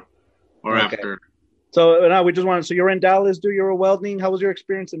before or after. So now we just want. So you're in Dallas, dude. You're welding. How was your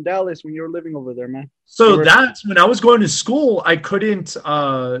experience in Dallas when you were living over there, man? So that's when I was going to school. I couldn't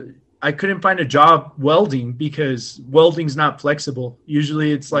find a job welding because welding's not flexible.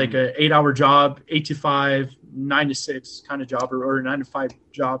 Usually it's like an 8-hour job, 8 to 5, 9 to 6 kind of job, or a 9 to 5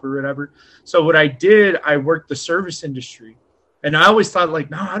 job or whatever. So what I did, I worked the service industry, and I always thought like,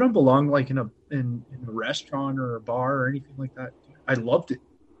 no, I don't belong like in a restaurant or a bar or anything like that. I loved it.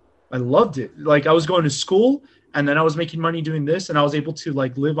 Like, I was going to school and then I was making money doing this, and I was able to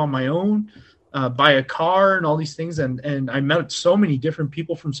like live on my own, buy a car and all these things. And I met so many different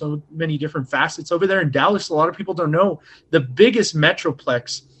people from so many different facets over there in Dallas. A lot of people don't know the biggest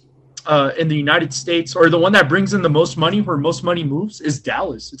metroplex in the United States, or the one that brings in the most money, where most money moves, is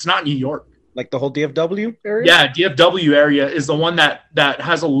Dallas. It's not New York. Like the whole DFW area? Yeah, DFW area is the one that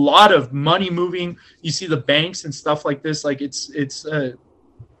has a lot of money moving. You see the banks and stuff like this. Like, it's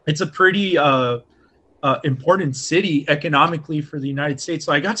a pretty important city economically for the United States.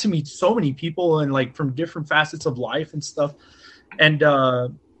 So I got to meet so many people and like from different facets of life and stuff. And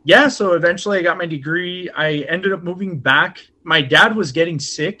so eventually I got my degree. I ended up moving back. My dad was getting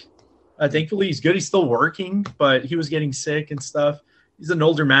sick. Thankfully he's good. He's still working, but he was getting sick and stuff. He's an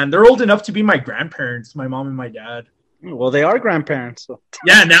older man. They're old enough to be my grandparents, my mom and my dad. Well, they are grandparents. So.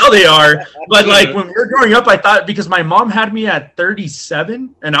 Yeah, now they are. But like when we were growing up, I thought, because my mom had me at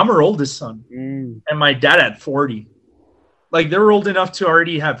 37 and I'm her oldest son, and my dad at 40. Like, they were old enough to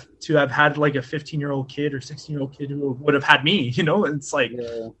already have had like a 15-year-old kid or 16-year-old kid who would have had me, And it's like,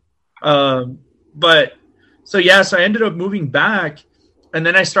 so I ended up moving back. And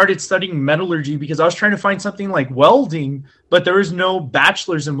then I started studying metallurgy because I was trying to find something like welding, but there was no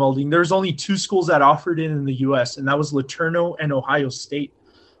bachelor's in welding. There's only 2 schools that offered it in the U.S., and that was LeTourneau and Ohio State.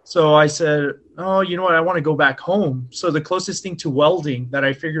 So I said, oh, you know what? I want to go back home. So the closest thing to welding that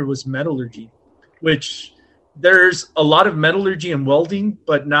I figured was metallurgy, which there's a lot of metallurgy and welding,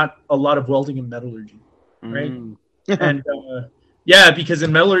 but not a lot of welding and metallurgy, right? And because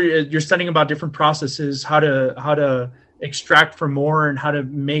in metallurgy, you're studying about different processes, how to extract from ore and how to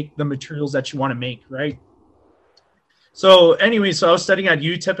make the materials that you want to make, right? So anyway, I was studying at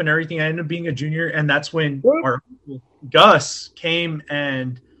UTEP and everything. I ended up being a junior, and that's when our uncle, Gus, came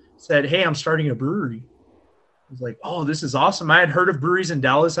and said, hey, I'm starting a brewery. I was like, oh, this is awesome. I had heard of breweries in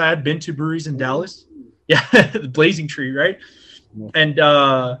Dallas. I had been to breweries in Dallas. Yeah, the Blazing Tree, right? And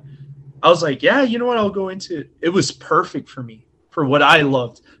I was like, yeah, you know what? I'll go into it. It was perfect for me, for what I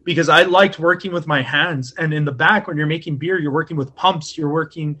loved, because I liked working with my hands. And in the back, when you're making beer, you're working with pumps, you're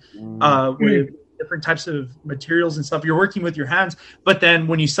working with different types of materials and stuff. You're working with your hands. But then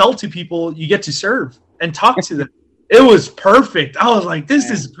when you sell to people, you get to serve and talk to them. It was perfect. I was like, this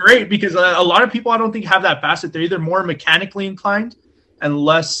is great, because a lot of people, I don't think, have that facet. They're either more mechanically inclined and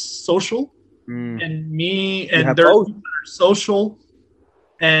less social. And me, and they're social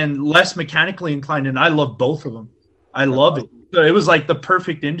and less mechanically inclined. And I love both of them. I love it. So it was like the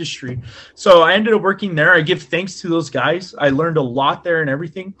perfect industry. So I ended up working there. I give thanks to those guys. I learned a lot there and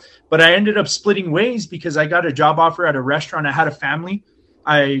everything. But I ended up splitting ways because I got a job offer at a restaurant. I had a family.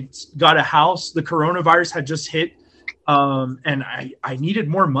 I got a house. The coronavirus had just hit. And I needed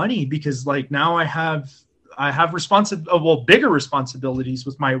more money because like now I have bigger responsibilities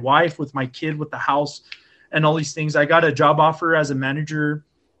with my wife, with my kid, with the house and all these things. I got a job offer as a manager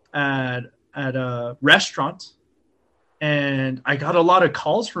at a restaurant, and I got a lot of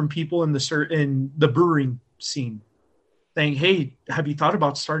calls from people in the brewing scene saying, hey, have you thought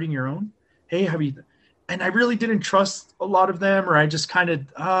about starting your own? Hey, and I really didn't trust a lot of them, or I just kind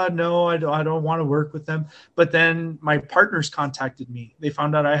of, no, I don't want to work with them. But then my partners contacted me. They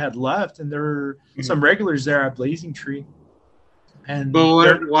found out I had left, and there were some regulars there at Blazing Tree. And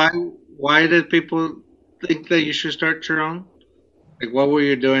why did people think that you should start your own? Like, what were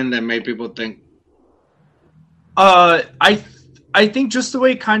you doing that made people think? I think just the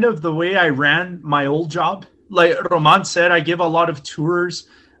way I ran my old job. Like Roman said, I give a lot of tours.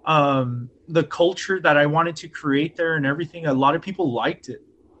 The culture that I wanted to create there and everything, a lot of people liked it.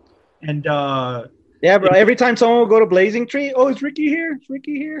 And yeah, bro, every time someone will go to Blazing Tree, oh, is Ricky here? Is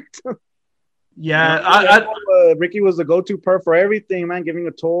Ricky here? Yeah, Ricky was the go-to per for everything, man, giving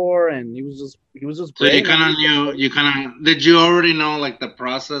a tour, and he was just so great. Did you already know like the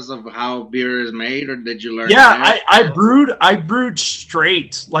process of how beer is made, or did you learn? Yeah, I brewed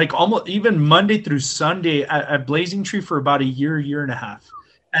straight, like almost even Monday through Sunday at Blazing Tree for about a year and a half.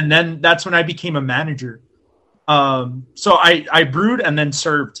 And then that's when I became a manager. So I brewed and then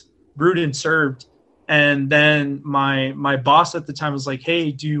served. And then my boss at the time was like,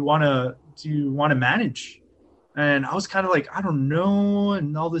 hey, do you want to manage? And I was kind of like, I don't know,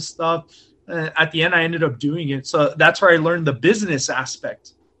 and all this stuff. At the end, I ended up doing it. So that's where I learned the business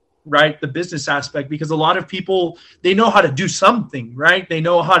aspect, right? The business aspect, because a lot of people, they know how to do something, right? They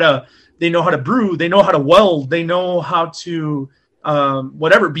know how to brew, they know how to weld, they know how to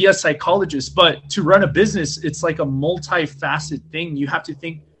be a psychologist. But to run a business, it's like a multifaceted thing. You have to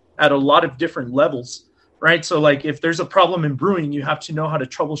think at a lot of different levels, right? So like if there's a problem in brewing, you have to know how to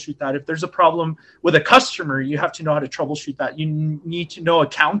troubleshoot that. If there's a problem with a customer, you have to know how to troubleshoot that. You need to know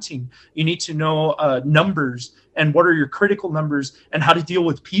accounting. You need to know numbers and what are your critical numbers and how to deal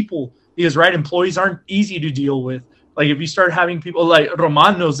with people, because right, employees aren't easy to deal with. Like if you start having people, like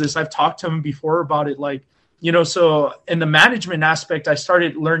Roman knows this, I've talked to him before about it, like, you know, so in the management aspect, I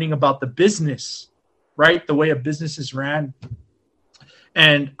started learning about the business, right? The way a business is ran.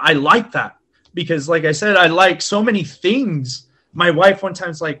 And I like that because, like I said, I like so many things. My wife one time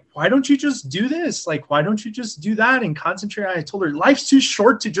was like, why don't you just do this? Like, why don't you just do that and concentrate? I told her, life's too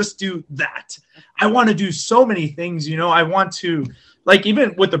short to just do that. I want to do so many things, you know, I want to, like,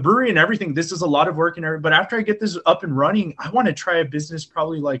 even with the brewery and everything, this is a lot of work and everything. But after I get this up and running, I want to try a business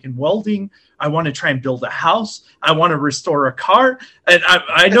probably like in welding. I want to try and build a house. I want to restore a car. And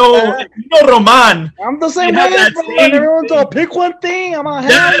I know, you know, Roman. I'm the same way, bro. Everyone's all pick one thing. I'm a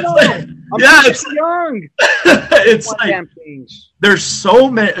hell it's young. It's like there's so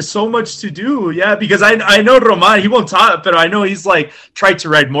much to do. Yeah, because I know Roman, he won't talk, but I know he's like tried to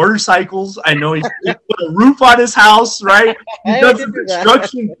ride motorcycles. I know he's put a roof on his house, right? He does some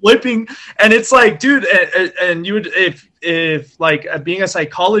construction, flipping, and it's like, dude, and you would if like being a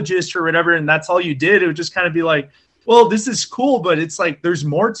psychologist or whatever, and that's all you did, it would just kind of be like, well, this is cool, but it's like there's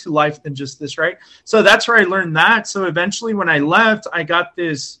more to life than just this, right? So that's where I learned that. So eventually, when I left, I got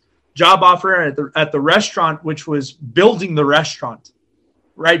this job offer at the restaurant, which was building the restaurant,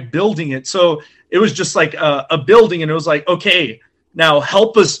 right? Building it. So it was just like a building, and it was like, okay, now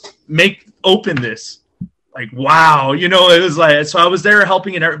help us open this. Like, wow, you know, it was like, so I was there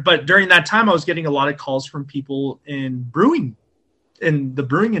helping it. But during that time, I was getting a lot of calls from people in the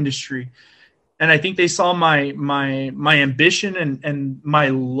brewing industry. And I think they saw my ambition and my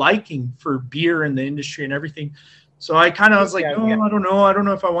liking for beer and the industry and everything. So I kind of was like, I don't know. I don't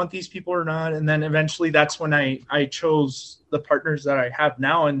know if I want these people or not. And then eventually that's when I chose the partners that I have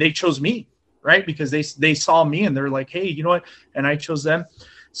now, and they chose me, right? Because they saw me and they're like, hey, you know what? And I chose them.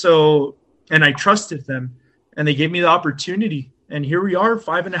 So, and I trusted them, and they gave me the opportunity. And here we are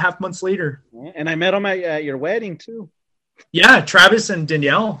 5.5 months later. And I met him at your wedding too. Yeah, Travis and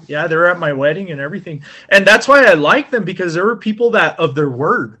Danielle. Yeah, they were at my wedding and everything. And that's why I like them, because there were people that of their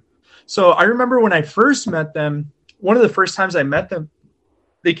word. So I remember when I first met them, one of the first times I met them,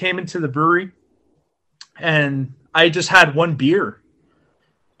 they came into the brewery and I just had one beer.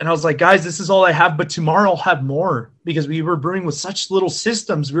 And I was like, guys, this is all I have, but tomorrow I'll have more, because we were brewing with such little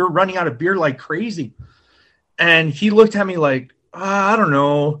systems. We were running out of beer like crazy. And he looked at me like, I don't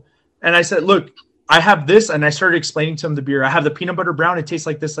know. And I said, look, I have this. And I started explaining to him the beer. I have the peanut butter brown. It tastes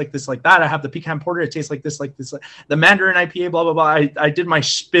like this, like this, like that. I have the pecan porter. It tastes like this, like this. The Mandarin IPA, blah, blah, blah. I did my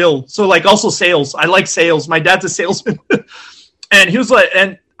spiel. So like also sales. I like sales. My dad's a salesman. And he was like,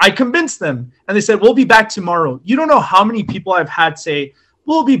 and I convinced them. And they said, we'll be back tomorrow. You don't know how many people I've had say,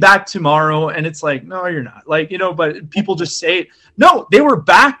 we'll be back tomorrow. And it's like, no, you're not. Like, but people just say it. No, they were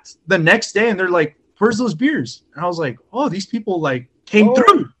back the next day and they're like, where's those beers? And I was like, oh, these people like came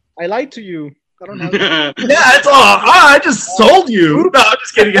through. I lied to you. I don't know. Yeah, it's all. I just sold you. No, I'm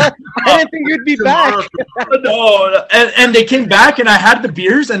just kidding. I didn't think you'd be back. No, and they came back and I had the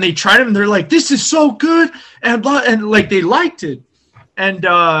beers and they tried them. And they're like, this is so good. And blah, and like, they liked it. And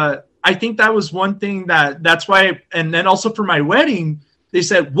I think that was one thing that's why. And then also for my wedding, they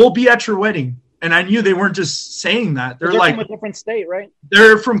said, we'll be at your wedding. And I knew they weren't just saying that. They're like from a different state, right?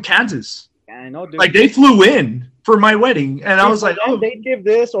 They're from Kansas. Yeah, I know, dude. Like they flew in for my wedding. And I was like, oh. They give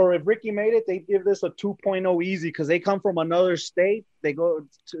this, or if Ricky made it, they give this a 2.0 easy, because they come from another state. They go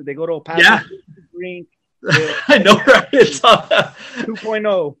to El Paso. Yeah. Drink. I know, right? It's all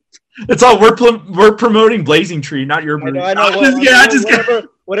 2.0. It's all we're promoting Blazing Tree, not your brewery. I know.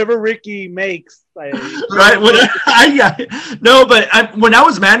 Whatever Ricky makes. Right. When I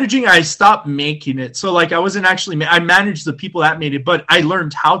was managing, I stopped making it. So like I wasn't actually I managed the people that made it, but I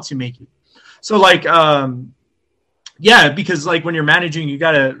learned how to make it. So like because like when you're managing, you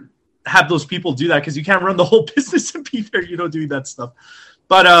gotta have those people do that, because you can't run the whole business and be there, doing that stuff.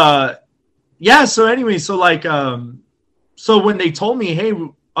 But so anyway, so like so when they told me, hey,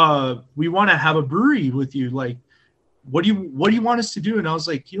 we want to have a brewery with you, like what do you want us to do? And I was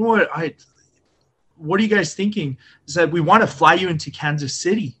like, you know what are you guys thinking? Is that we want to fly you into Kansas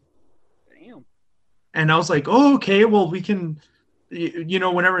City. Damn. And I was like, oh, okay, well, we can,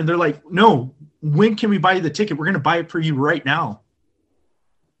 whenever. And they're like, no, when can we buy you the ticket? We're going to buy it for you right now.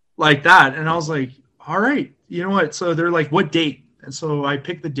 Like that. And I was like, all right, you know what? So they're like, what date? And so I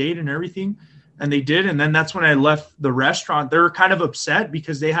picked the date and everything, and they did. And then that's when I left the restaurant. They were kind of upset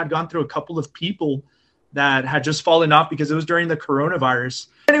because they had gone through a couple of people that had just fallen off because it was during the coronavirus.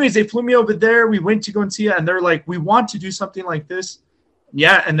 Anyways, they flew me over there. We went to go and see it, and they're like, we want to do something like this.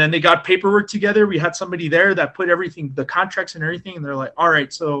 Yeah, and then they got paperwork together. We had somebody there that put everything, the contracts and everything, and they're like, all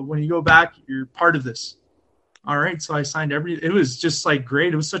right, so when you go back, you're part of this. All right, so I signed it was just like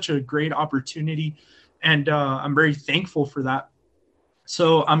great. It was such a great opportunity, and I'm very thankful for that.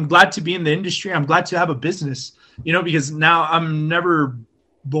 So I'm glad to be in the industry. I'm glad to have a business, because now I'm never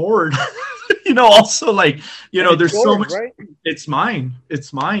bored. Also like, there's so much, right? It's mine,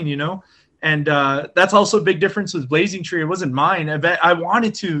 and that's also a big difference with Blazing Tree. It wasn't mine. I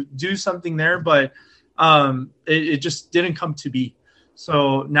wanted to do something there, but it just didn't come to be.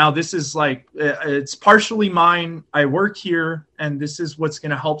 So now this is like, it's partially mine. I work here, and this is what's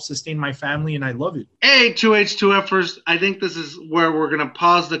going to help sustain my family, and I love it. Hey, 2H2Fers, I think this is where we're going to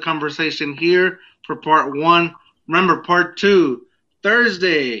pause the conversation here for part 1. Remember, part 2,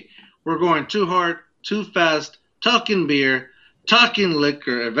 Thursday. We're going too hard, too fast, talking beer, talking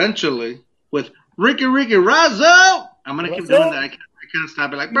liquor eventually with Ricky Razzo. I'm going to keep doing that. I can't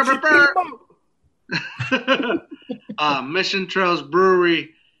stop it. Like, burr, burr, burr. Mission Trails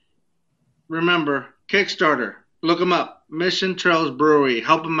Brewery. Remember, Kickstarter. Look them up. Mission Trails Brewery.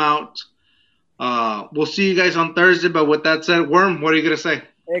 Help them out. We'll see you guys on Thursday. But with that said, Worm, what are you going to say?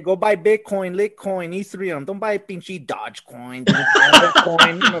 Hey, go buy Bitcoin, Litecoin, Ethereum. Don't buy pinchy Dogecoin.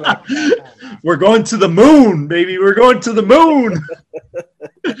 We're going to the moon, baby. We're going to the moon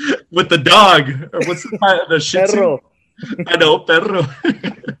with the dog. Or what's the Shih Tzu? Perro. I know, perro.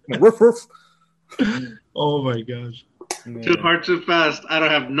 Roof, roof. Oh my gosh. Too hard, too fast. I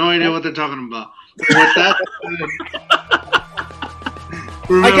don't have no idea what they're talking about. With that,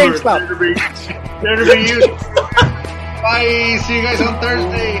 remember, I can't stop. Dare to be you. Bye. See you guys on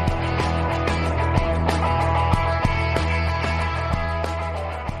Thursday.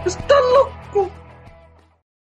 Está loco.